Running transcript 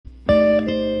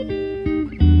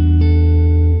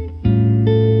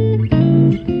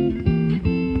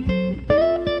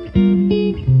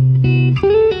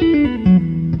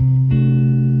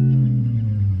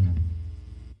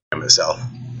yourself.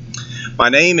 My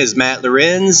name is Matt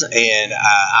Lorenz, and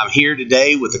I'm here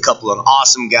today with a couple of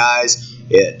awesome guys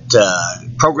at a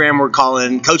program we're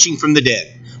calling Coaching from the Den.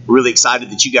 We're really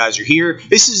excited that you guys are here.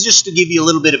 This is just to give you a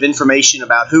little bit of information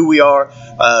about who we are,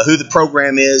 who the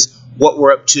program is, what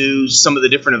we're up to, some of the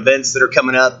different events that are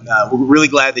coming up. We're really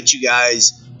glad that you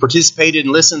guys participated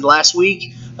and listened last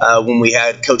week when we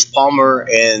had Coach Palmer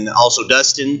and also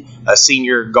Dustin, a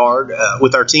senior guard,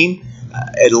 with our team.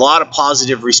 A lot of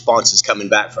positive responses coming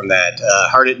back from that.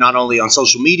 Heard it not only on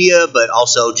social media, but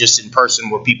also just in person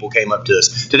where people came up to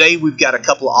us. Today, we've got a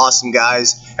couple of awesome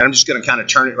guys, and I'm just going to kind of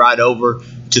turn it right over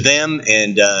to them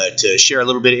and to share a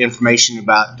little bit of information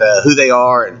about who they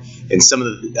are and some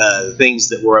of the things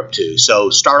that we're up to. So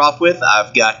start off with,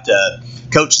 I've got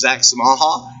Coach Zach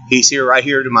Samaha. He's here right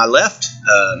here to my left.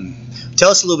 Tell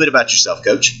us a little bit about yourself,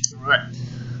 Coach. All right.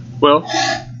 Well,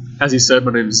 as he said,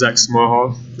 my name is Zach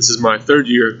Samaha. This is my third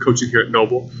year coaching here at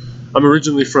Noble. I'm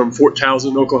originally from Fort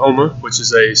Townsend, Oklahoma, which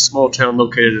is a small town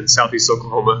located in southeast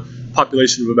Oklahoma.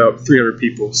 Population of about 300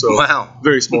 people. So wow.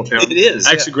 Very small town. It is.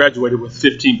 I actually graduated with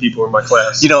 15 people in my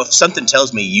class. You know, if something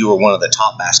tells me you were one of the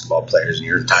top basketball players in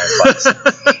your entire class.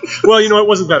 Well, you know, it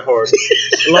wasn't that hard.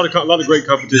 A lot of great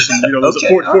competition. You know, there's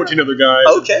 14 other guys.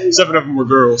 Okay. 7 of them were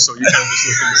girls, so you kind of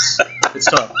just look at this. It's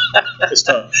tough. It's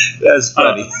tough. That's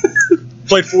funny.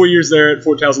 Played 4 years there at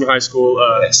Fort Townsend High School.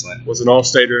 Excellent. Was an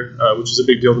all-stater, which is a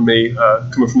big deal to me,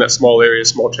 coming from that small area,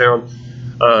 small town.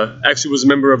 Actually was a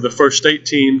member of the first state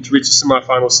team to reach the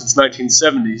semifinals since the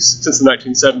 1970s.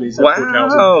 At Fort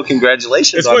Townsend. Wow,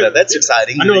 congratulations on that. That's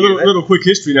exciting. I know a little quick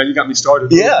history now. You got me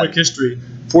started. Yeah. Quick history.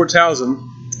 Fort Townsend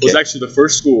was actually the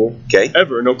first school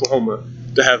ever in Oklahoma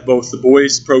to have both the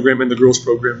boys program and the girls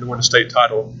program to win a state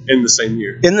title in the same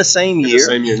year. In the same year?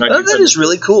 That is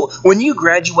really cool. When you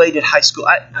graduated high school,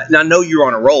 I know you're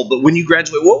on a roll, but when you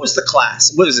graduated, what was the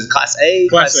class? What was it, Class A?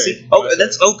 Class C? A. Oh,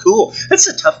 that's cool. That's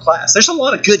a tough class. There's a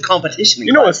lot of good competition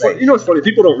in Class A. You know what's funny?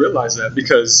 People don't realize that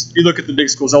because you look at the big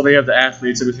schools, they have the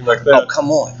athletes, everything like that. Oh, come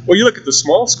on. Well, you look at the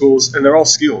small schools, and they're all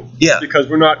skilled. Yeah. Because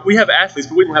we have athletes,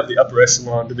 but we don't have the upper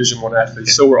echelon Division I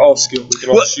athletes, so we're all skilled. We can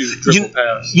all shoot, dribble,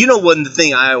 pass. You know, one thing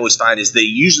I always find is they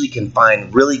usually can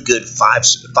find really good five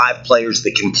players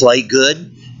that can play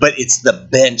good, but it's the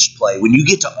bench play. When you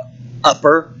get to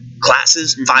upper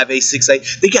classes, 5A,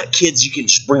 6A, they got kids you can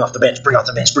just bring off the bench,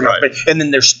 and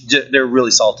then they're really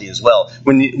salty as well.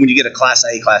 When you get a Class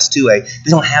A, Class 2A,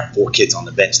 they don't have 4 kids on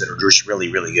the bench that are just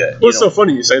really, really good. Well, it's so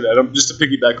funny you say that. Just to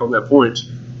piggyback on that point,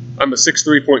 I'm a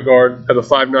 6'3" point guard, have a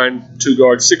 5'9" 2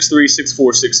 guard, 6'3",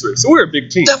 6'4", 6'3". So we're a big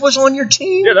team. That was on your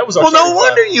team? Yeah, that was our Well, no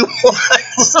wonder you won.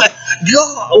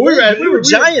 God, we were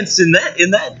giants in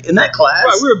that class.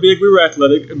 Right, we were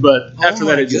athletic, but after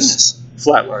that it just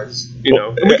flatlines. You know,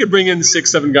 and we could bring in the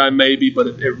 6'7" guy maybe, but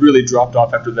it really dropped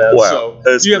off after that. Wow,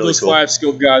 so you have those 5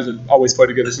 skilled guys that always play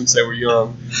together since they were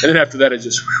young, and then after that it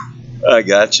just I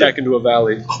got you. Back into a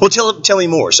valley. Well, tell me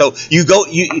more. So you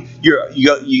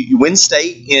win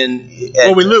state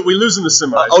well, we lose in the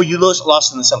semis. Oh, you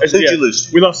lost in the semis. Who'd you lose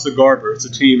to? We lost to Garber. It's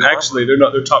a team. Actually,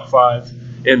 they're top 5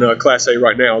 in Class A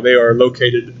right now. They are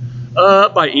located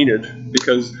by Enid.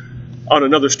 Because on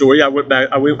another story, I went by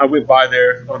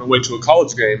there on the way to a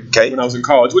college game when I was in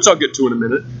college, which I'll get to in a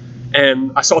minute.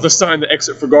 And I saw the sign, the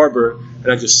exit for Garber, and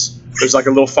there's like a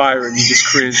little fire, and you just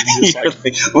cringe. And you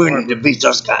just we need to beat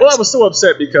those guys. Well, I was so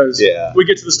upset because we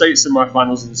get to the state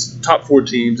semifinals, and it's top 4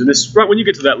 teams, and it's right when you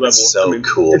get to that level. That's so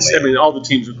cool, man. All the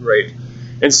teams are great.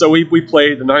 And so we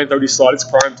play the 9:30 slot. It's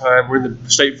prime time. We're in the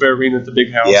State Fair Arena at the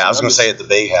Big House. Yeah, I was going to say at the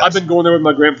Big House. I've been going there with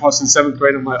my grandpa since 7th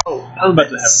grade. I'm like, I'm about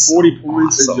to have 40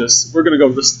 points, and we're going to go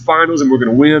to the finals, and we're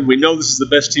going to win. We know this is the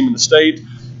best team in the state.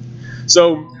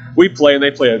 So we play, and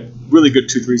they play a really good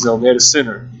 2-3 zone. They had a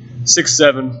center,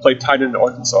 6'7", played tight end in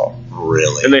Arkansas.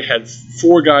 Really? And they had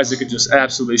 4 guys that could just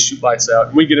absolutely shoot lights out.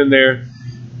 And we get in there,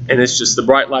 and it's just the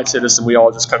bright lights hit us, and we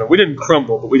all just we didn't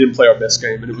crumble, but we didn't play our best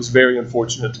game, and it was very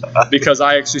unfortunate because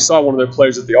I actually saw one of their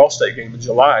players at the All-State game in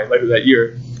July later that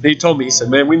year, and he told me, he said,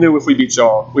 "Man, we knew if we beat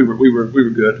y'all, we were good.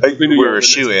 We were a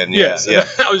shoe-in." Yeah.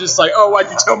 I was just like, "Oh, why'd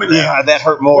you tell me that?" Yeah, that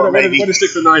hurt more. Way to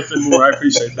stick the knife in more. I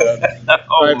appreciate that.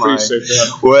 I appreciate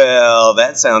that. Well,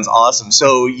 that sounds awesome.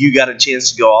 So you got a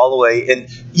chance to go all the way, and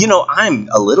I'm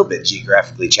a little bit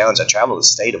geographically challenged. I travel the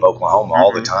state of Oklahoma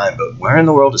all the time, but where in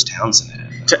the world is Townsend at?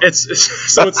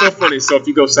 It's so funny. So if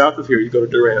you go south of here, you go to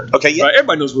Durant. Okay, yeah. Right?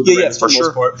 Everybody knows where Durant is for sure.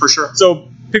 most part. For sure. So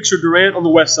picture Durant on the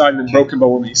west side and then Broken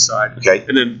Bow on the east side. Okay.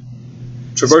 And then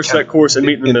traverse that course and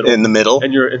meet in the middle. In the middle.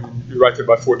 And you're right there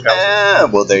by Fort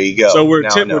Townsend. Well, there you go. So we're Now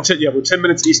 10 I know. we're 10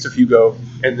 minutes east of Hugo,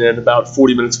 and then about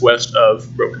 40 minutes west of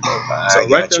Broken Bow. So right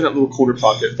gotcha. there in that little corner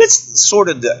pocket. It's sort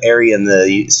of the area in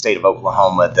the state of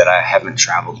Oklahoma that I haven't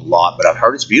traveled a lot, but I've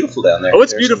heard it's beautiful down there. Oh,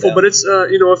 it's beautiful, but it's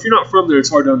if you're not from there, it's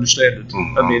hard to understand it.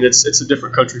 Mhm. I mean, it's a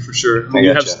different country for sure. I mean, I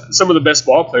you have gotcha. some of the best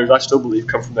ball players, I still believe,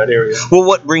 come from that area. Well,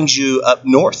 what brings you up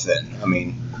north then? I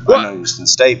mean, I know Houston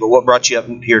State, but what brought you up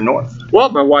here north? Well,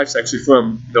 my wife's actually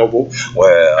from Noble.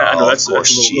 Well, I know that's of a course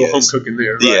she little home is. cooking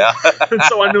there. Right? Yeah. And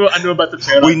so I knew about the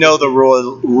town. We know the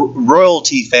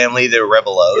royalty family, the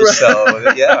Rebelos, Right.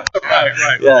 so yeah.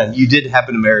 Right. Yeah, and you did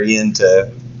happen to marry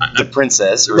into the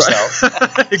princess herself.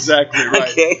 Right. Exactly,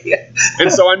 right. Okay.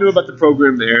 And so I knew about the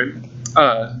program there. And,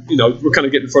 we're kind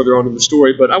of getting further on in the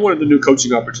story, but I wanted a new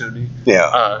coaching opportunity.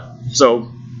 Yeah. So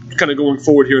kind of going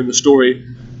forward here in the story,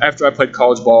 after I played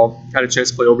college ball, had a chance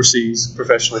to play overseas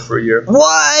professionally for a year.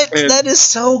 What? And- That is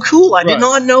so cool. I did Right.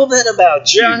 not know that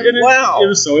about you. Yeah, and Wow. it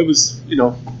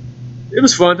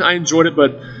was fun. I enjoyed it,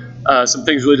 but some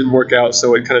things really didn't work out,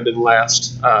 so it kind of didn't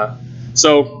last.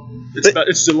 So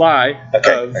it's July.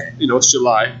 Okay. It's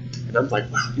July, and I'm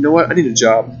like, wow, you know what? I need a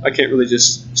job. I can't really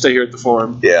just stay here at the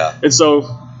farm. Yeah. And so,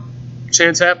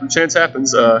 chance happens.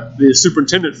 The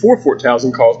superintendent for Fort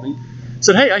Townsend calls me.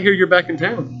 Said, hey, I hear you're back in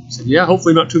town. I said, yeah,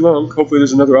 hopefully not too long. Hopefully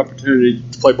there's another opportunity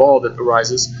to play ball that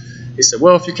arises. He said,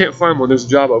 well, if you can't find one, there's a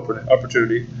job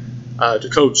opportunity to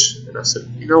coach. And I said,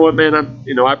 you know what, man,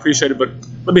 I appreciate it, but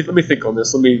let me think on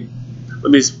this. Let me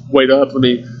wait up. Let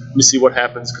me see what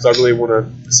happens, because I really want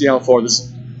to see how far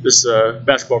this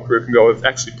basketball career can go with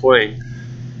actually playing.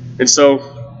 And so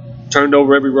turned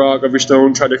over every rock, every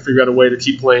stone, tried to figure out a way to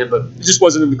keep playing, but it just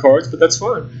wasn't in the cards, but that's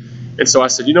fine. And so I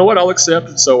said, you know what, I'll accept.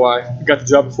 And so I got the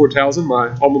job at Fort Townsend,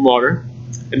 my alma mater,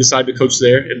 and decided to coach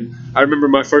there. And I remember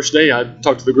my first day, I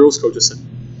talked to the girls' coach. I said,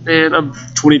 man, I'm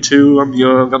 22, I'm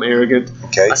young, I'm arrogant.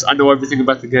 Okay. I said, I know everything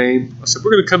about the game. I said,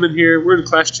 we're going to come in here, we're in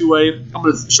Class 2A, I'm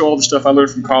going to show all the stuff I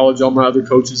learned from college, all my other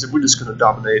coaches, and we're just going to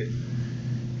dominate.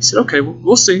 He said, okay, well,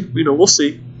 we'll see. We'll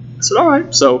see. I said, all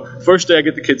right. So first day I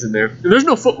get the kids in there. And there's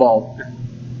no football.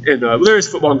 There is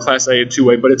football in Class A and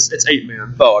 2A, but it's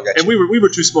 8-man. Oh, I got you. And we were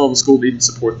too small of a school to even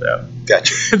support that.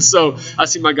 Gotcha. And so I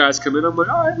see my guys come in. I'm like,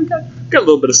 all right, we got a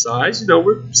little bit of size.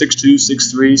 We're 6'2",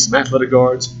 6'3", some athletic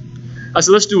guards. I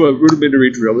said, let's do a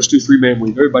rudimentary drill. Let's do 3-man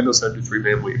weave. Everybody knows how to do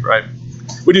 3-man weave, right?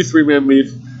 We do 3-man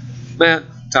weave. Matt,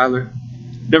 Tyler,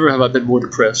 never have I been more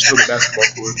depressed on the basketball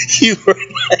court. You were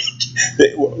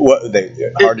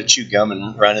they're hard to chew gum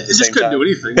and run at the They same just couldn't time. do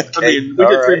anything. Okay, I mean, we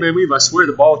all did right. 3-man weave. I swear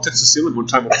the ball touched the ceiling one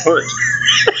time on a punt.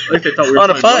 I think they thought we were On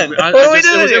a playing punt? rugby. What are we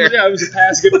doing here? Yeah, it was a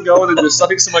pass, give and go, and then I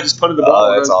think somebody just punted the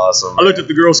ball. Oh, that's awesome. I looked at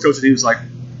the girls' coach, and he was like,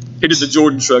 he did the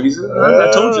Jordan shrug. He said,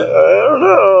 I told you. I don't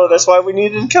know. That's why we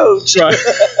needed a coach. Right.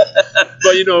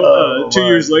 But 2 Oh,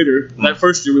 years later, that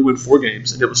first year we won 4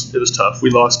 games, and it was tough.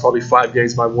 We lost probably 5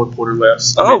 games by 1 point or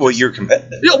less. Oh, well, you're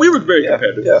competitive. Yeah, we were very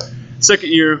competitive. Yeah.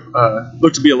 Second year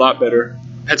looked to be a lot better.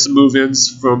 Had some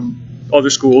move-ins from other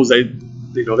schools. They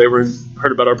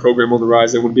heard about our program on the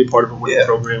rise. They want to be a part of a winning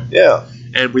program. Yeah.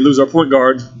 And we lose our point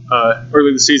guard early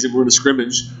in the season. We're in a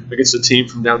scrimmage against a team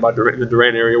from down by the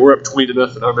Durant area. We're up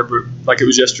 20-0. I remember like it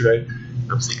was yesterday.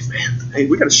 I'm thinking, man, hey,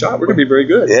 we got a shot. We're going to be very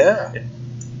good. Yeah.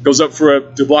 Goes up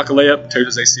to block a layup,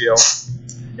 tears his ACL.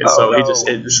 And so it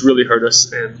just really hurt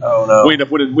us. And we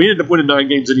ended up winning 9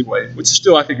 games anyway, which is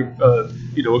still, I think, a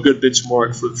good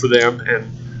benchmark for them.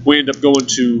 And we ended up going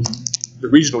to the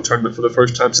regional tournament for the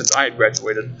first time since I had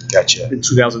graduated. Gotcha. In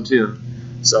 2010.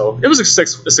 So it was a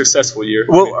successful year.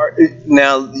 Well,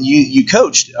 now you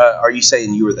coached. Are you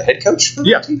saying you were the head coach? For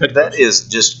Yeah, team? head That coach.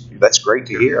 is that's great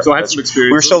to hear. So I had some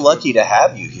experience. We're so lucky to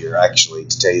have you here. Actually,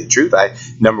 to tell you the truth,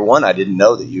 number one, I didn't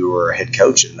know that you were a head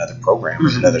coach at another program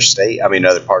in another state. I mean,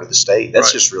 another part of the state. That's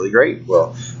Right. just really great.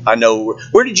 Well, I know.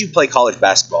 Where did you play college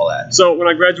basketball at? So when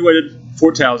I graduated,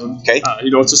 Fort Townsend. Okay.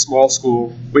 It's a small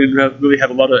school. We didn't really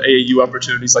have a lot of AAU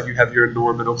opportunities like you have here in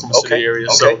Norman, Oklahoma City area.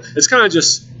 Okay. So it's kind of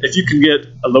just if you can get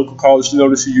a local college to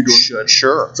notice you, you're doing good.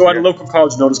 Sure. So I had a local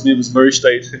college notice me. It was Murray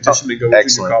State. It touched me to go to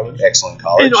junior college. Excellent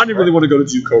college. And, I didn't really want to go to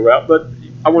JUCO route, but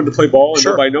I wanted to play ball, and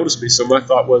nobody noticed me. So my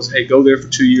thought was, hey, go there for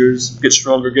 2 years, get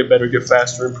stronger, get better, get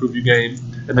faster, improve your game,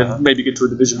 and then maybe get to a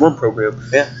Division I program.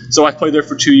 Yeah. So I played there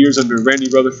for 2 years under Randy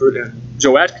Rutherford and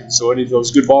Joe Atkins. So any of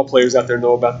those good ball players out there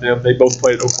know about them. They both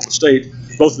played at Oklahoma State.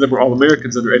 Both of them were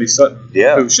All-Americans under Eddie Sutton,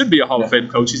 who should be a Hall of Fame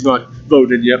coach. He's not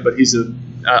voted in yet, but he's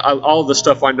all the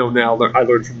stuff I know now, I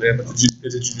learned from them at the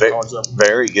junior college level.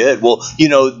 Very good. Well,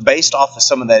 based off of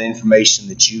some of that information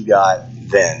that you got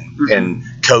then and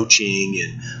coaching,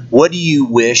 and what do you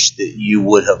wish that you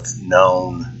would have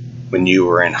known when you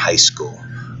were in high school?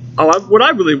 What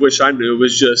I really wish I knew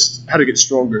was just how to get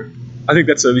stronger. I think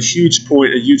that's a huge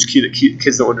point, a huge key that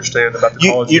kids don't understand about the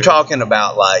college. You're talking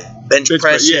about like bench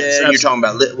pressing. Yes, you're talking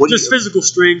about just physical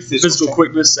strength, physical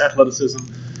quickness, athleticism.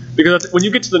 Because when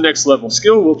you get to the next level,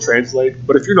 skill will translate.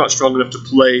 But if you're not strong enough to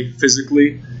play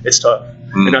physically, it's tough.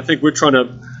 And I think we're trying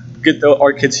to get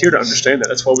our kids here to understand that.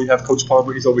 That's why we have Coach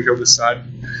Palmer. He's over here on this side.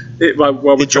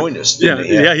 He joined us. He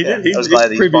did. He's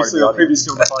previously on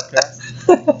the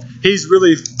podcast. He's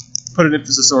really put an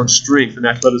emphasis on strength and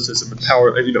athleticism and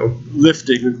power, and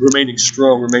lifting and remaining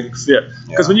strong, remaining fit.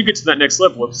 Because when you get to that next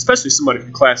level, especially somebody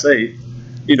from Class A,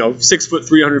 6 foot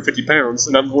 350 pounds,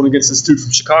 and I'm going against this dude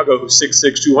from Chicago who's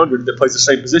 6'6", 200 that plays the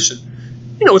same position.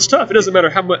 It's tough. It doesn't matter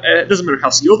how much. It doesn't matter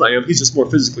how skilled I am. He's just more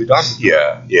physically dominant.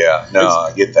 Yeah. No,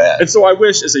 I get that. And so I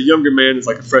wish, as a younger man, as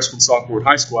like a freshman, sophomore in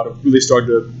high school, I'd have really started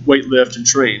to weight lift and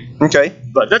train. Okay.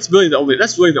 But that's really the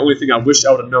only thing I wish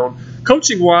I would have known.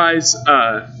 Coaching wise,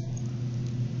 I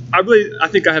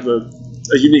think I have a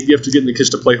unique gift of getting the kids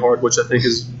to play hard, which I think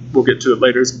we'll get to it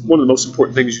later. It's one of the most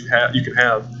important things you can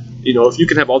have. If you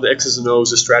can have all the X's and O's,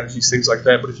 the strategies, things like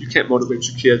that, but if you can't motivate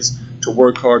your kids to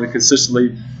work hard and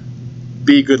consistently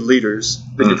be good leaders,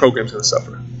 then your program's going to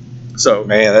suffer. So,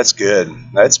 man, that's good.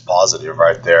 That's positive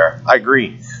right there. I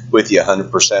agree with you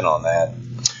 100% on that.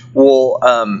 Well,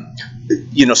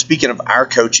 speaking of our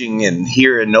coaching and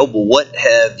here in Noble, what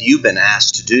have you been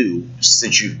asked to do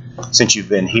since you've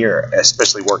been here,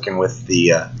 especially working with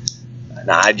the?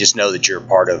 Now, I just know that you're a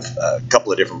part of a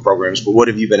couple of different programs, but what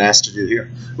have you been asked to do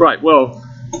here? Right. Well,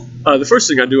 the first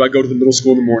thing I do, I go to the middle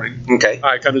school in the morning. Okay.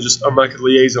 I'm like a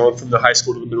liaison from the high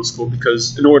school to the middle school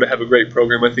because in order to have a great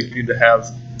program, I think you need to have,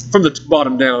 from the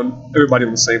bottom down, everybody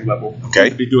on the same level. Okay. You need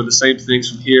to be doing the same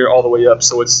things from here all the way up.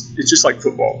 So it's just like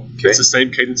football. Okay. It's the same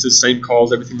cadences, same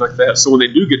calls, everything like that. So when they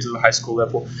do get to the high school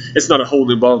level, it's not a whole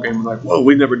new ball game. We're like, whoa,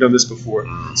 we've never done this before.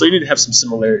 So you need to have some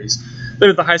similarities. Then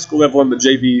at the high school level, I'm the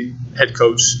JV head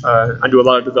coach. I do a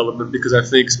lot of development because I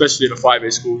think, especially at a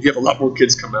 5A school, you have a lot more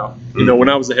kids come out. When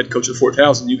I was the head coach at Fort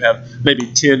Townsend, you have maybe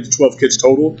 10 to 12 kids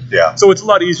total. Yeah. So it's a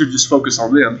lot easier to just focus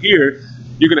on them. Here,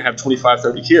 you're going to have 25,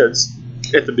 30 kids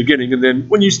at the beginning, and then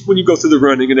when you go through the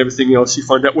running and everything else, you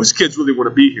find out which kids really want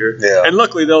to be here. Yeah. And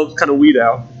luckily, they'll kind of weed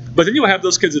out. But then you'll have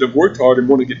those kids that have worked hard and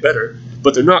want to get better,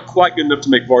 but they're not quite good enough to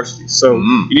make varsity. So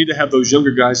you need to have those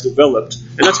younger guys developed,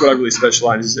 and that's what I really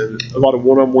specialize in. A lot of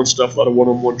one-on-one stuff, a lot of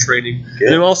one-on-one training, and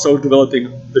then also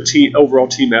developing the overall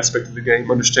team aspect of the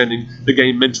game, understanding the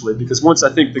game mentally, because once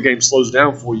I think the game slows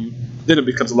down for you, then it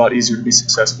becomes a lot easier to be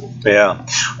successful. Yeah.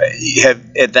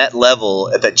 At that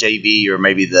level, at that JV or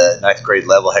maybe the 9th grade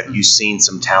level, have you seen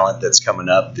some talent that's coming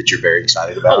up that you're very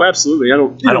excited about? Oh, absolutely. I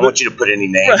don't want you to put any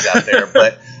names out there,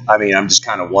 but I'm just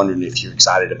kind of wondering if you're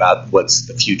excited about what's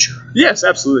the future. Yes,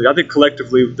 absolutely. I think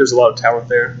collectively there's a lot of talent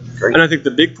there. Great. And I think a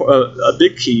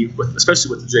big key, especially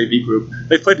with the JV group,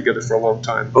 they've played together for a long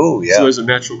time. Oh, yeah. So there's a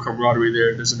natural camaraderie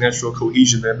there. There's a natural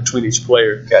cohesion there between each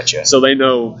player. Gotcha. So they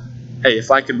know, hey,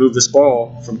 if I can move this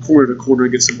ball from corner to corner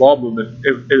and get some ball movement,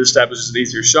 it establishes an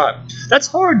easier shot. That's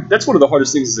hard. That's one of the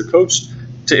hardest things as a coach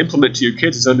to implement to your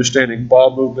kids is understanding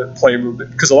ball movement, play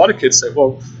movement. Because a lot of kids say,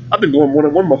 well, I've been going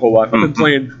one-on-one my whole life. I've been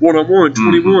playing one-on-one,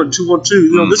 21,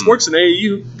 2-on-2. This works in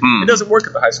AAU. It doesn't work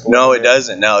at the high school. No, it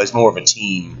doesn't. No, it's more of a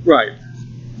team. Right.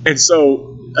 And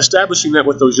so establishing that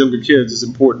with those younger kids is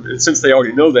important. And since they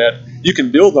already know that, you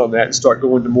can build on that and start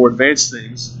going to more advanced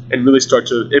things and really start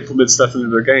to implement stuff into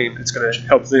their game. It's going to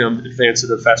help them advance at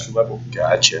a faster level.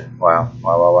 Gotcha. Wow.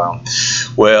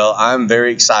 Well, I'm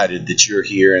very excited that you're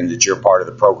here and that you're part of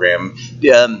the program.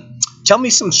 Tell me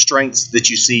some strengths that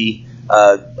you see.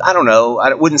 I don't know.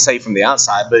 I wouldn't say from the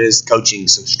outside, but as coaching,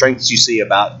 some strengths you see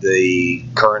about the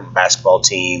current basketball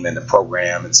team and the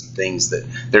program and some things that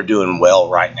they're doing well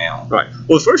right now. Right.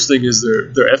 Well, the first thing is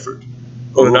their effort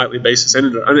on a nightly basis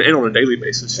and on a daily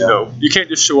basis. You can't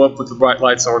just show up with the bright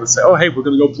lights on and say, oh, hey, we're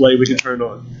going to go play. We can turn it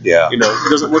on. Yeah. It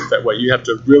doesn't work that way. You have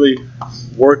to really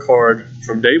work hard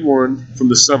from day one from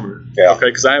the summer. Yeah. Okay.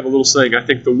 Because I have a little saying. I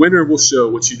think the winter will show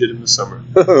what you did in the summer.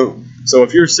 So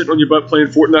if you're sitting on your butt playing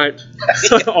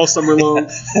Fortnite all summer long,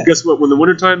 guess what? When the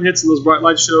wintertime hits and those bright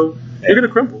lights show, you're going to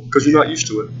crumble because you're not used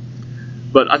to it.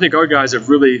 But I think our guys have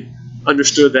really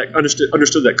understood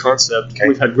that concept. Okay.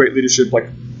 We've had great leadership like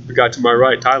the guy to my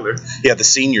right, Tyler. Yeah, the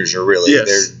seniors are really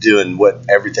they're doing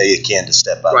everything they can to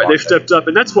step up. Right, they've stepped up,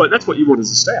 and that's what you want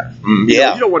as a staff.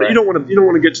 You don't want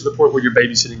to get to the point where you're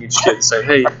babysitting each kid and say,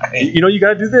 hey, you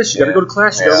got to do this, you got to go to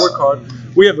class, you got to work hard.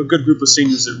 We have a good group of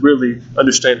seniors that really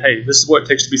understand, hey, this is what it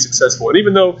takes to be successful. And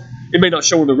even though it may not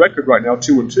show on the record right now,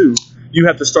 2-2, you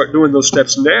have to start doing those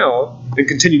steps now and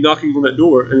continue knocking on that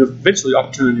door, and eventually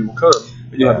opportunity will come.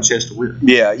 and you'll have a chance to win.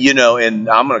 Yeah, and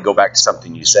I'm going to go back to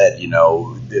something you said.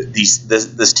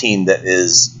 This team that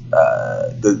is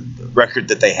the record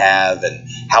that they have and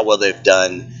how well they've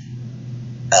done.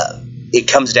 It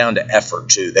comes down to effort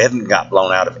too. They haven't got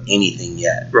blown out of anything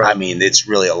yet. Right. I mean, it's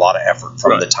really a lot of effort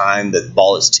from the time the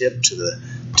ball is tipped to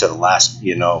the last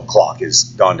clock has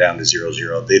gone down to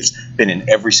 0-0. They've been in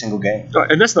every single game.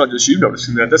 And that's not just you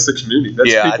noticing that. That's the community.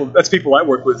 That's people I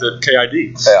work with at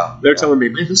KID. Yeah, they're telling me,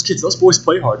 man, those boys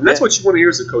play hard, and that's what you want to hear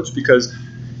as a coach, because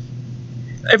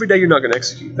every day you're not going to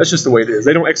execute. That's just the way it is.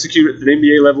 They don't execute at the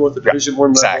NBA level, at the Division I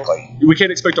level. Exactly. We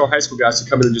can't expect our high school guys to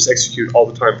come in and just execute all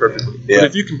the time perfectly. Yeah. But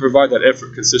if you can provide that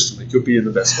effort consistently, you'll be in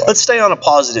the best spot. Let's stay on a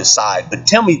positive side, but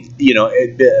tell me,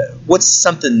 what's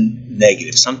something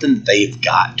negative, something that they've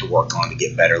got to work on to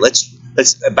get better? Let's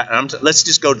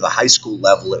just go to the high school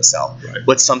level itself. Right.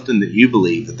 What's something that you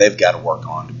believe that they've got to work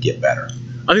on to get better?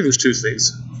 I think there's two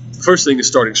things. The first thing is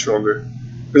starting stronger.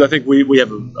 Because I think we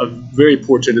have a very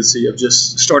poor tendency of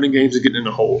just starting games and getting in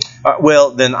a hole.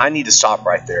 Well, then I need to stop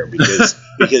right there because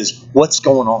what's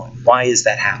going on? Why is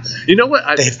that happening? You know what?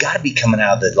 They've got to be coming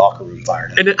out of the locker room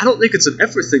fired up. And I don't think it's an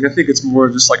effort thing. I think it's more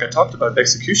just like I talked about, an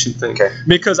execution thing. Okay.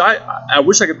 Because I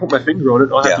wish I could put my finger on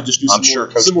it. I'll have to just do I'm sure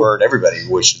Coach Bird, everybody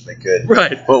wishes they could.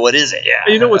 Right. Well, what is it? Yeah.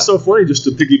 And you know what's so funny? Just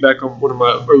to piggyback on one of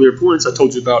my earlier points, I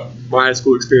told you about my high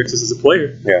school experiences as a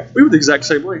player. Yeah. We were the exact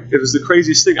same way. It was the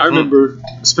craziest thing. I remember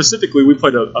specifically we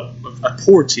played a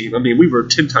poor team. I mean, we were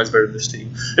 10 times better than this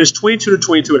team. And it's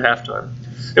 22-22 at halftime.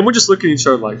 And we're just looking at each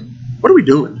other like, what are we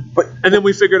doing? And then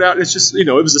we figured out it's just, it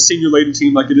was a senior-laden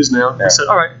team like it is now. Yeah. We said,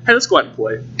 all right, hey, let's go out and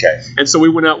play. Okay. And so we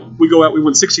went out, we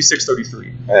won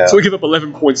 66-33. Yeah. So we give up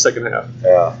 11 points second half.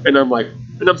 Yeah. And I'm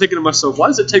thinking to myself, why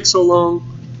does it take so long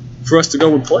for us to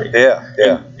go and play? Yeah.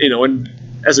 Yeah. And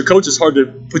as a coach, it's hard to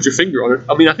put your finger on it.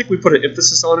 I mean, I think we put an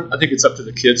emphasis on it. I think it's up to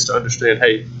the kids to understand,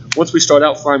 hey, once we start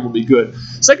out fine, we'll be good.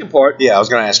 Second part. Yeah, I was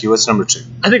going to ask you, what's number 2?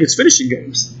 I think it's finishing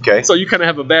games. Okay. So you kind of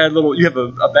have a bad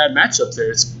matchup there.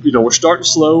 It's, we're starting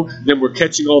slow, then we're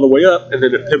catching all the way up, and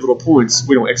then at pivotal points,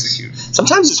 we don't execute.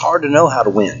 Sometimes it's hard to know how to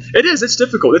win. It is. It's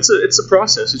difficult. It's a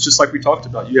process. It's just like we talked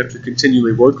about. You have to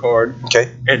continually work hard.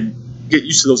 Okay. And get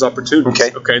used to those opportunities.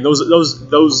 Okay. Okay. And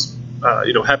those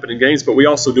happen in games, but we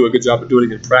also do a good job of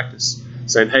doing it in practice,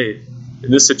 saying, hey,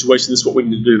 in this situation, this is what we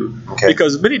need to do. Okay.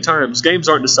 Because many times, games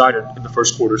aren't decided in the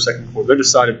first quarter, second quarter. They're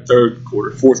decided third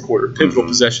quarter, fourth quarter, pivotal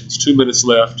possessions, 2 minutes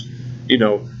left.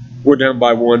 We're down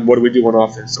by 1. What do we do on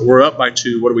offense? Or we're up by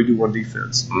 2. What do we do on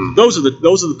defense? Those are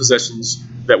the possessions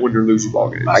that win or lose your ball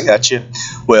games. I got you.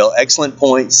 Well, excellent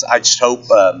points. I just hope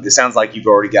it sounds like you've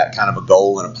already got kind of a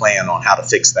goal and a plan on how to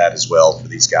fix that as well for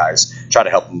these guys. Try to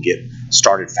help them get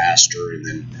started faster, and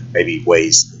then maybe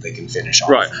ways that they can finish off.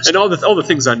 Right. And all the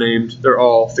things I named, they're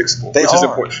all fixable, which is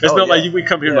important. It's not like we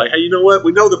come here like, hey, you know what?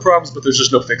 We know the problems, but there's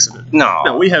just no fixing it.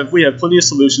 No, we have plenty of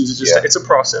solutions. It's just it's a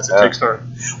process. It takes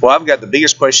time. Well, I've got the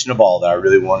biggest question of all that I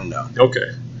really want to know.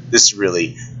 Okay. This is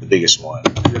really the biggest one.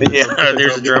 Yeah,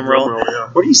 there's a drum roll. Yeah.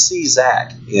 Where do you see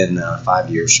Zach in 5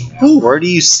 years from now? Where do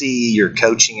you see your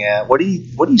coaching at? What do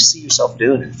you see yourself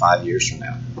doing in 5 years from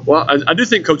now? Well, I do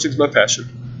think coaching is my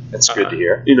passion. That's good to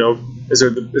hear. Is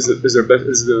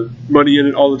there money in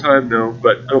it all the time? No,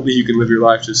 but I don't think you can live your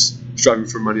life just striving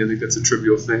for money. I think that's a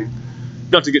trivial thing.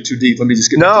 Not to get too deep. Let me just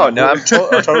get I'm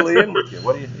totally in with you.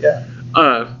 What do you?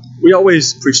 Yeah. We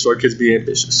always preach to our kids, be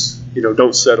ambitious.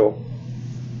 Don't settle.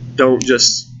 Don't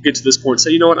just get to this point and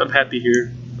say, you know what, I'm happy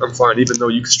here. I'm fine, even though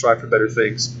you can strive for better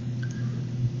things.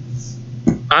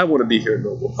 I want to be here in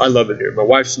Noble. I love it here. My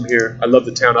wife's from here. I love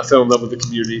the town. I fell in love with the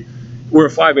community. We're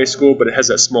a 5A school, but it has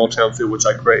that small town feel, which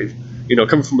I crave.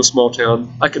 Coming from a small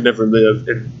town, I could never live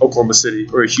in Oklahoma City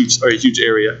or a huge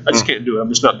area. I just can't do it. I'm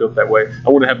just not built that way. I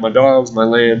want to have my dogs, my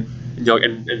land,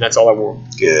 and that's all I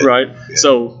want. Good. Right? Good.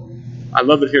 So I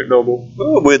love it here at Noble.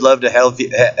 Well, we'd love to help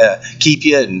you, keep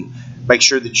you and make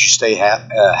sure that you stay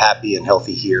happy and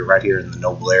healthy right here in the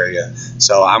Noble area.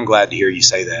 So I'm glad to hear you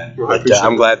say that. Well, but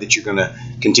I'm glad that you're going to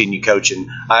continue coaching.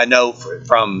 I know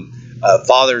from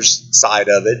father's side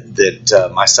of it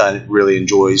that my son really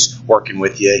enjoys working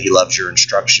with you. He loves your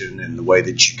instruction and the way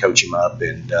that you coach him up,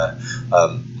 and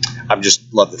I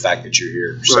just love the fact that you're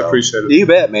here. So I appreciate it. You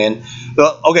bet, man.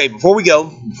 Well, okay, before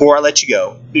I let you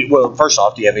go, well, first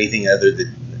off, do you have anything other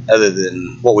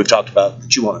than what we've talked about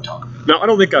that you want to talk about? No, I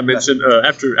don't think I mentioned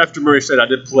after Murray said I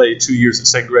did play 2 years at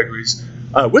St. Gregory's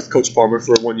with Coach Palmer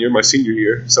for 1 year, my senior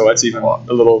year. So that's even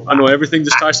a little. I know everything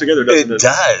just ties together, doesn't it? It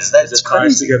does. That's it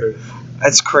ties crazy. together.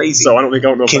 That's crazy. So I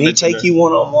don't know. Can he take you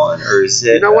one-on-one, or is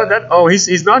it? You know what?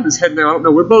 He's nodding his head now. I don't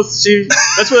know. We're both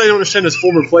that's what they don't understand as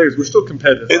former players. We're still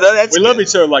competitive. We love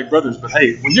each other like brothers, but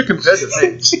hey, when you're competitive,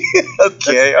 hey.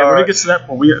 Okay. When it gets to that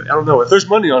point, I don't know. If there's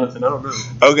money on it, then I don't know.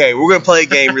 Okay, we're gonna play a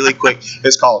game really quick.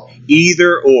 It's called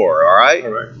Either or. All right.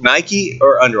 All right. Nike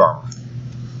or Under Armour.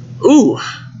 Ooh,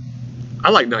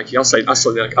 I like Nike. I'll say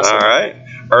Nike. All right.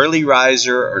 Early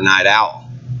riser or night owl.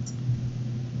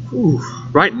 Ooh.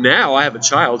 Right now, I have a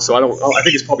child, so I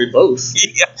think it's probably both.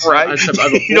 Yeah, right.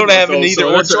 You don't have an either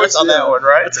or choice on that one,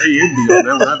 right? That's A&B on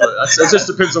that one. It just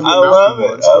depends on what Malcolm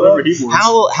wants. Whatever he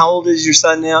wants. How old is your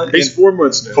son now? He's 4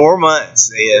 months now. 4 months.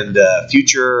 And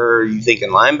future, you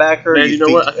thinking linebacker? Man, you know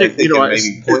what? I think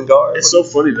maybe point guard. It's so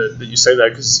funny that you say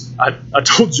that because I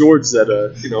told George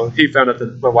that he found out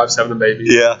that my wife's having a baby.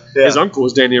 Yeah. His uncle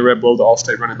was Danny Redblow, the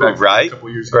All-State running back, right? A couple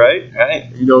of years ago. Right.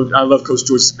 I love Coach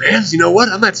George. Man, you know what?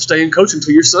 I'm gonna have to stay in coaching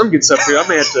until your son gets up here. I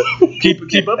may have to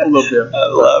keep up a little bit. I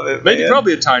love it. Maybe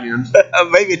probably a tight end.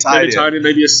 Maybe a tight end.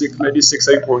 Maybe a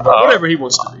 6'8" point guard. Whatever he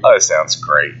wants to be. Oh, that sounds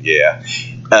great. Yeah.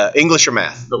 English or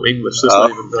math? No, English. That's not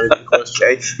even a question.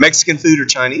 Okay. Mexican food or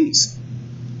Chinese?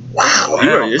 Wow.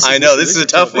 I know. This is a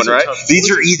tough one, right? These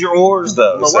are either ors,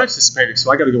 though. My wife's Hispanic, so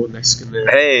I got to go with Mexican there.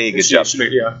 Hey, good job.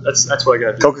 Yeah, that's what I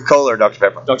got to do. Coca-Cola or Dr.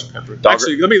 Pepper? Dr. Pepper.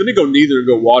 Actually, let me go neither and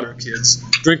go water, kids.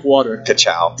 Drink water.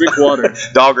 Ka-chow. Drink water.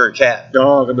 Dog or a cat?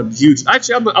 Dog. I'm a huge.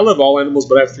 Actually, I love all animals,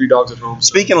 but I have 3 dogs at home. So.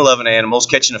 Speaking of loving animals,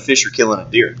 catching a fish or killing a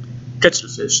deer? Catching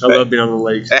a fish. I love being on the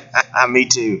lake. Me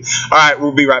too. All right,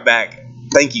 we'll be right back.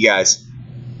 Thank you, guys.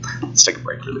 Let's take a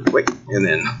break really quick. And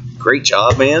then, great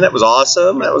job, man. That was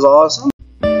awesome.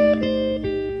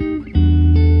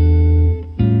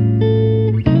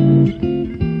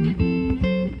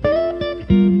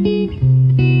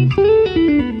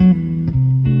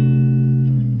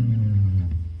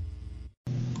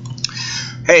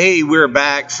 Hey, we're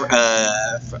back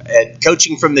at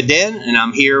Coaching from the Den, and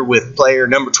I'm here with player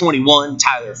number 21,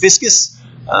 Tyler Fiskus.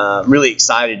 I'm really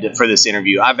excited for this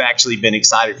interview. I've actually been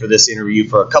excited for this interview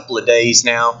for a couple of days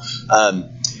now.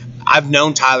 I've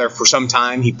known Tyler for some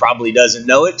time. He probably doesn't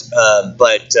know it,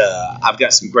 but I've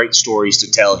got some great stories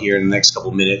to tell here in the next couple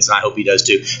of minutes, and I hope he does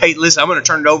too. Hey, listen, I'm going to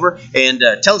turn it over and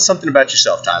tell us something about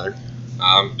yourself, Tyler.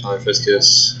 I'm Tyler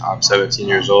Fiskus. I'm 17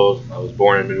 years old. I was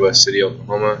born in Midwest City,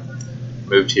 Oklahoma.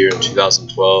 Moved here in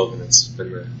 2012, and it's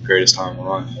been the greatest time of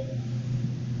my life.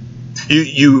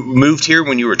 You moved here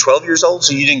when you were 12 years old,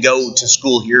 so you didn't go to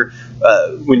school here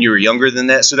when you were younger than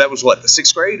that. So that was what, the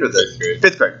 6th grade or the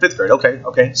 5th grade? 5th grade.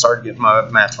 Okay. Sorry to get my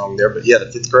math wrong there, but yeah, the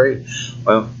 5th grade.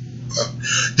 Well,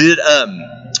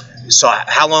 so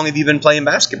how long have you been playing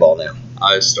basketball now?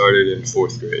 I started in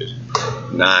 4th grade.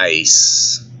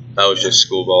 Nice. That was just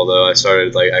school ball, though. I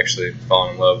started actually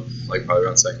falling in love probably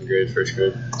around 2nd grade, 1st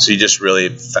grade. So you just really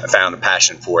found a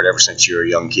passion for it ever since you were a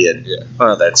young kid. Yeah.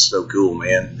 Oh, that's so cool,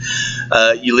 man.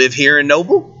 You live here in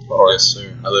Noble? Yes,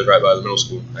 sir. I live right by the middle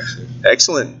school, actually.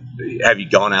 Excellent. Have you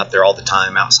gone out there all the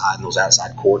time outside in those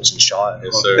outside courts and shot?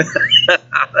 Yes, sir.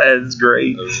 That's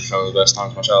great. Those were some of the best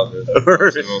times of my childhood. In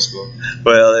middle school.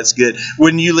 Well, that's good.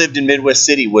 When you lived in Midwest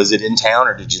City, was it in town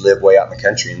or did you live way out in the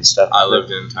country and stuff? I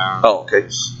lived in town. Oh, okay.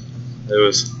 It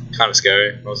was kind of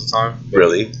scary most of the time.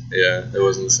 Really? Yeah, it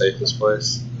wasn't the safest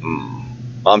place.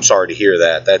 I'm sorry to hear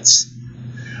that. That's,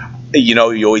 you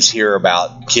always hear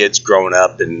about kids growing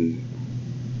up in,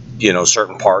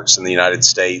 certain parts in the United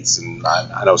States, and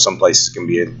I know some places can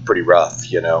be pretty rough,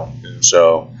 Yeah.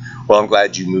 So, well, I'm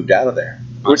glad you moved out of there.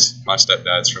 My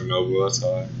stepdad's from Noble. That's how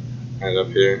I ended up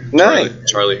here.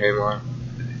 Nice. Charlie Haimline.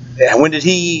 When did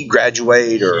he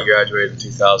graduate? He graduated in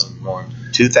 2001.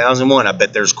 2001. I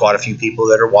bet there's quite a few people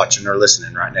that are watching or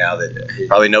listening right now that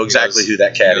probably know exactly who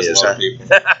that cat is.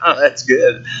 Huh? That's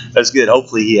good. That's good.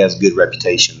 Hopefully he has a good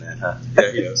reputation then, huh?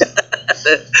 Yeah, he does.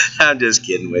 I'm just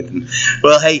kidding with him.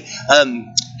 Well, hey,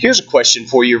 here's a question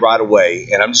for you right away,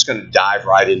 and I'm just going to dive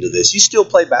right into this. You still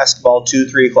play basketball 2,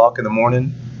 3 o'clock in the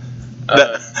morning?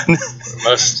 Most of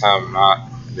the time not,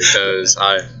 because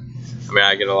I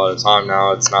get a lot of time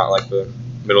now. It's not like the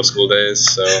middle school days.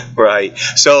 So right.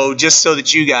 So just so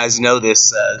that you guys know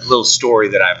this little story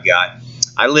that I've got,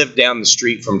 I lived down the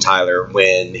street from Tyler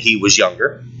when he was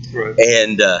younger. Right.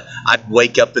 And I'd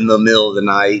wake up in the middle of the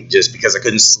night just because I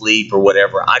couldn't sleep or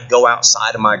whatever. I'd go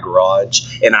outside of my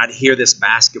garage and I'd hear this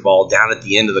basketball down at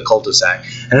the end of the cul-de-sac.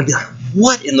 And I'd be like,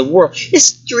 what in the world?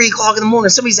 It's 3 o'clock in the morning.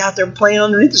 Somebody's out there playing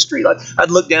underneath the street. I'd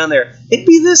look down there. It'd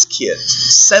be this kid,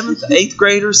 7th, 8th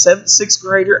grader, 7th, 6th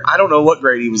grader. I don't know what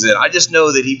grade he was in. I just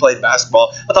know that he played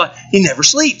basketball. I thought, he never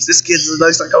sleeps. This kid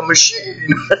looks like a machine.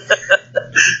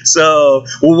 So,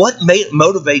 well, what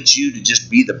motivates you to just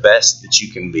be the best that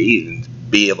you can be and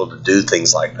be able to do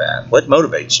things like that? What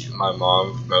motivates you? My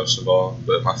mom, most of all,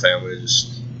 but my family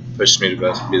just pushes me to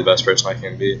be the best person I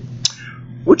can be.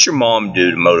 What's your mom do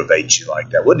to motivate you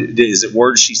like that? What is it?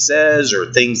 Words she says,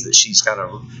 or things that she's kind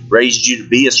of raised you to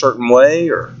be a certain way,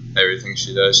 or Everything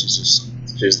she does,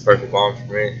 she's the perfect mom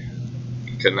for me.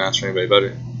 Couldn't ask for anybody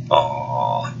better.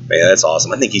 Aw, man, that's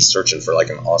awesome. I think he's searching for like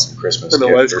an awesome Christmas I know,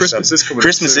 gift it's or Christmas something. is coming up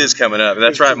Christmas soon. is coming up.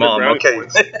 That's right, Mom. Brownie Okay.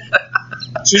 points.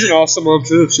 She's an awesome mom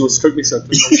too. If she wants to cook me something,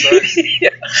 I'm sorry.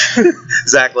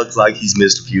 Zach looks like he's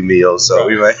missed a few meals, so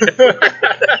we might.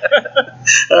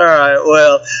 All right.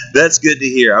 Well, that's good to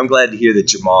hear. I'm glad to hear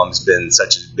that your mom's been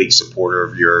such a big supporter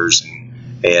of yours,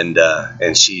 and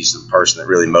she's the person that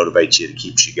really motivates you to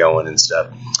keep you going and stuff.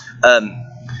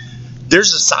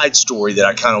 There's a side story that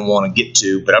I kind of want to get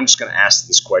to, but I'm just going to ask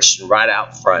this question right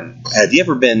out front. Have you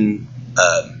ever been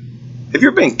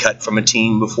cut from a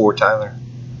team before, Tyler?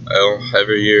 Well,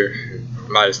 every year,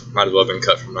 might as well been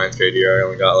cut from 9th grade year. I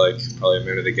only got like probably a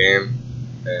minute a game,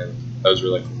 and those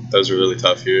were really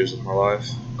tough years of my life.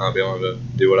 Not being able to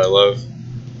do what I love.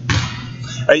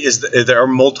 There are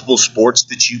multiple sports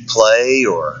that you play,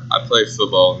 or I played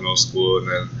football in middle school, and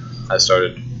then I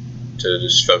started to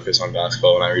just focus on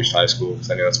basketball when I reached high school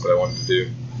because I knew that's what I wanted to do.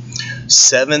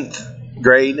 7th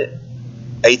grade,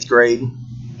 8th grade,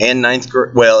 and 9th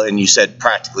grade. Well, and you said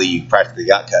you practically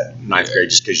got cut 9th grade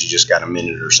just because you just got a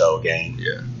minute or so a game.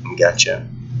 Yeah. Gotcha.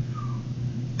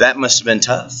 That must have been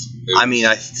tough. I mean,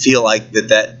 I feel like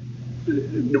that.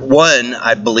 One,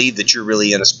 I believe that you're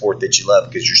really in a sport that you love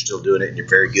because you're still doing it and you're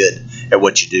very good at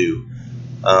what you do.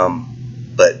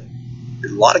 But a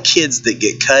lot of kids that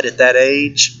get cut at that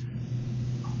age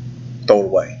throw it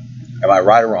away. Am I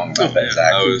right or wrong about that,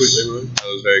 Zach? I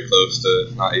was very close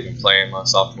to not even playing my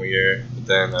sophomore year, but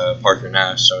then Parker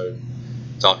Nash started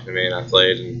talking to me, and I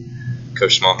played, and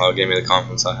Coach Smallhouse gave me the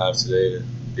confidence I have today to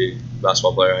be the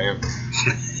basketball player I am.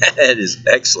 That is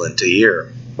excellent to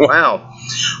hear. Wow.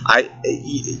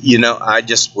 I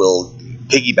just will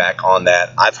piggyback on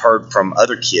that. I've heard from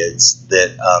other kids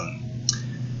that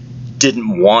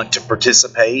didn't want to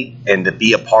participate and to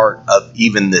be a part of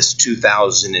even this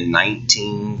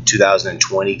 2019,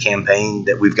 2020 campaign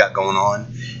that we've got going on.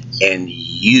 And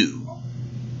you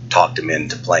talked them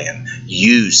into playing.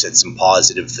 You said some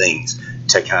positive things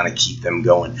to kind of keep them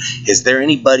going. Is there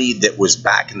anybody that was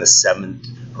back in the 7th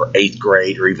or 8th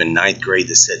grade or even 9th grade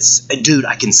that said, hey, dude,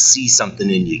 I can see something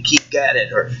in you, keep at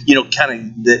it, or, kind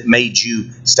of that made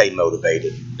you stay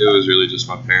motivated? It was really just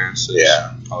my parents that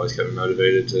Yeah. always kept me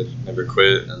motivated to never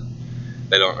quit, and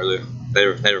they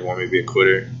never want me to be a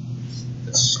quitter.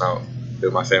 It's just not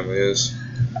who my family is.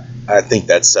 I think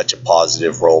that's such a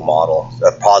positive role model,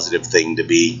 a positive thing to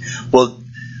be. Well,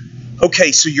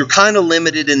 okay, so you're kind of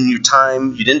limited in your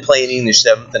time. You didn't play any in your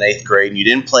 7th and 8th grade, and you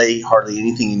didn't play hardly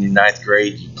anything in your 9th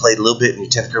grade. You played a little bit in your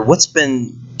 10th grade. What's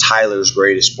been Tyler's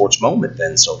greatest sports moment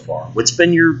then so far? What's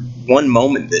been your one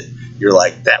moment that you're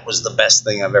like, that was the best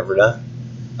thing I've ever done?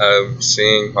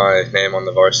 Seeing my name on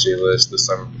the varsity list the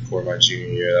summer before my junior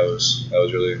year, that was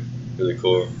really, really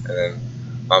cool. And then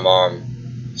my mom,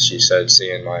 she said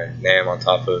seeing my name on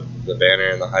top of the banner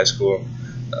in the high school,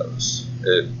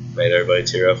 it made everybody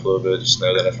tear up a little bit, just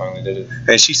know that I finally did it.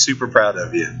 And she's super proud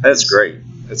of you. That's great.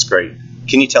 That's great.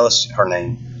 Can you tell us her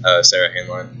name? Sarah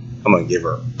Hanline. I'm going to give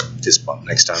her a fist bump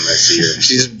next time I see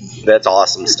her. That's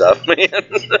awesome stuff, man.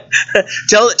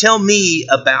 Tell me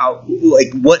about,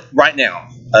 like, what right now,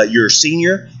 you're a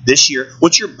senior this year.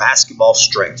 What's your basketball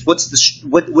strength? What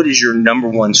is your number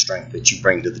one strength that you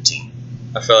bring to the team?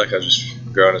 I feel like I've just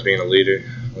grown as being a leader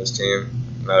on this team,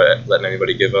 not letting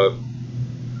anybody give up.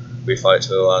 We fight to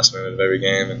the last minute of every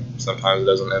game, and sometimes it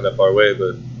doesn't end up our way,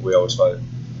 but we always fight.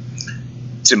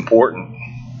 It's important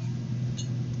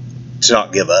to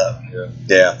not give up.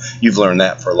 Yeah. You've learned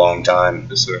that for a long time.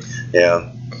 Yes, sir.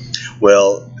 Yeah.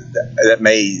 Well, that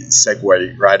may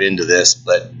segue right into this,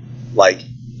 but like,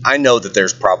 I know that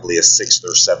there's probably a 6th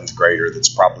or 7th grader that's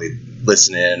probably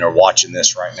listening or watching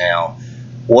this right now.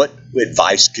 What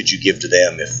advice could you give to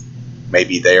them if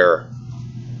maybe they're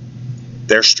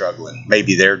struggling?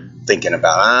 Maybe they're thinking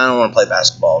about, I don't want to play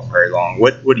basketball for very long.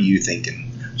 What are you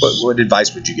thinking? What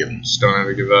advice would you give them? Just don't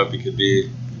ever give up. You could be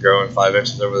growing 5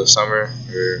 inches over the summer,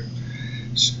 or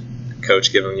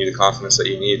coach giving you the confidence that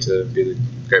you need to be the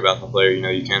great basketball player you know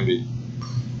you can be.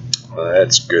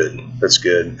 That's good. That's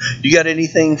good. You got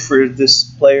anything for this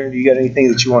player? Do you got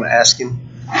anything that you want to ask him?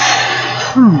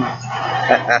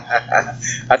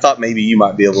 I thought maybe you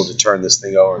might be able to turn this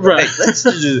thing over. Right. Hey,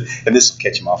 and this will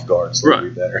catch him off guard, so it'll be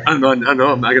better. I know. I'm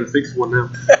not going to think of one now.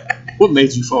 What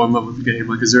made you fall in love with the game?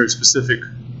 Like, is there a specific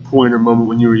point or moment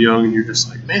when you were young and you're just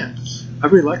like, man, I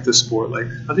really like this sport. Like,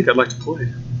 I think I'd like to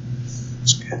play.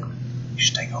 It's good. You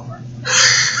should take over.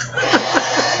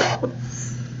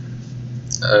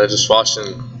 Just watching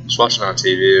on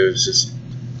TV. It was just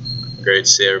great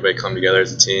to see everybody come together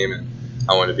as a team, and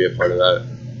I wanted to be a part of that.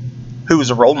 Who was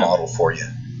a role model for you?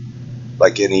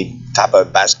 Like any type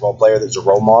of basketball player that's a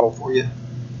role model for you?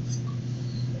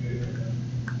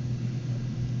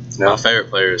 My favorite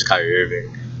player is Kyrie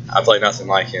Irving. I play nothing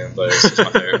like him, but he's just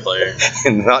my favorite player.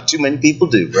 And not too many people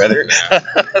do, brother.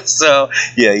 So,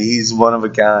 yeah, he's one of a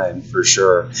kind for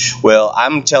sure. Well,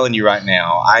 I'm telling you right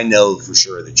now, I know for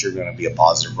sure that you're going to be a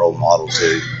positive role model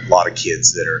to a lot of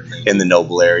kids that are in the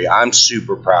Noble area. I'm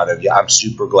super proud of you. I'm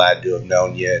super glad to have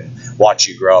known you and watch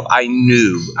you grow up. I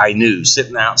knew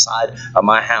sitting outside of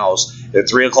my house at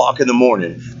 3 o'clock in the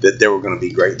morning that there were going to be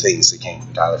great things that came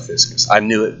from Tyler Fiskus. I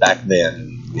knew it back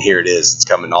then. And here it is. It's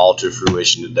coming all to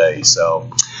fruition today. So,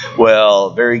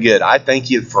 well, very good. I thank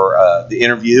you for the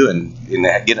interview and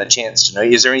getting a chance to know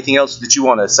you. Is there anything else that you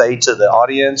want to say to the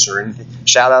audience or any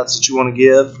shout outs that you want to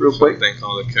give real quick? Thank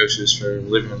all the coaches for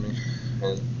believing in me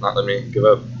and not letting me give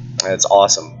up. That's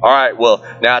awesome. All right. Well,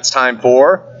 now it's time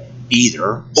for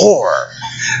either or.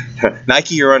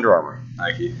 Nike or Under Armour?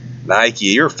 Nike. Nike.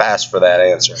 You're fast for that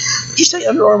answer. Did you say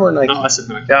Under Armour or Nike? No, I said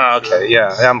Nike. Oh, okay.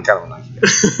 Yeah, I'm kind of a Nike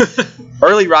guy.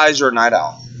 Early riser or night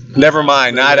owl? Never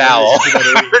mind, night owl.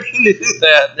 I already knew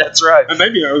that. That's right. And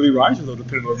maybe an early riser, though,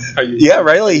 depending on how you. Yeah,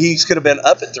 really. He could have been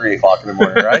up at 3 o'clock in the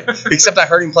morning, right? Except I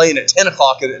heard him playing at 10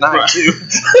 o'clock at night, too,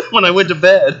 when I went to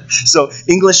bed. So,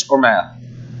 English or math?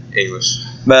 English.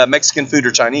 Mexican food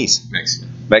or Chinese? Mexican.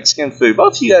 Mexican food.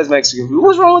 Both of you guys Mexican food.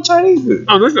 What's wrong with Chinese food?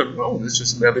 Oh, there's nothing wrong. It's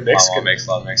just maybe Mexican. My mom makes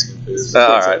a lot of Mexican food.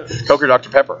 All right. Coke or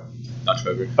Dr. Pepper?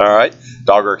 Dr. Pepper. All right.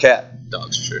 Dog or cat?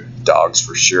 Dogs for sure. Dogs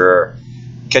for sure.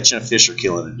 Catching a fish or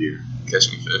killing a deer?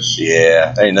 Catching fish.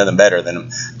 Yeah, ain't nothing better than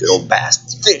them good old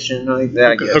bass fishing like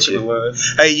that. I get you.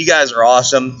 Hey, you guys are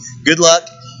awesome. Good luck.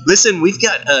 Listen, we've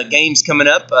got games coming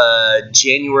up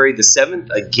January the 7th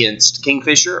against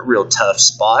Kingfisher, a real tough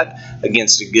spot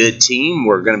against a good team.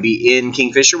 We're going to be in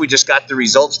Kingfisher. We just got the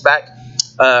results back,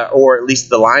 or at least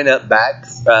the lineup back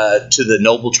to the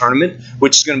Noble tournament,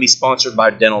 which is going to be sponsored by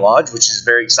Dental Lodge, which is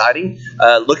very exciting.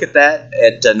 Look at that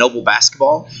at Noble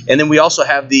Basketball. And then we also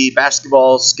have the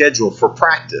basketball schedule for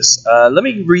practice. Let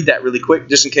me read that really quick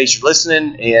just in case you're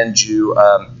listening and you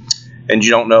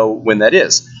don't know when that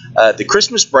is. The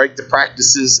Christmas break, the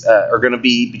practices are going to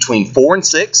be between 4 and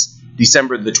 6,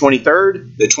 December the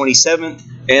 23rd, the 27th,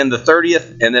 and the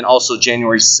 30th, and then also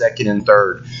January 2nd and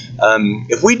 3rd.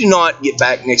 If we do not get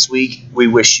back next week, we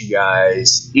wish you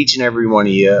guys, each and every one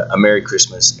of you, a Merry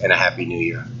Christmas and a Happy New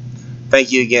Year.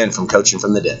 Thank you again from Coaching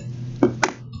from the Den.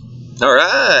 All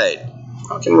right.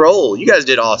 Rock and roll. You guys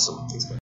did awesome.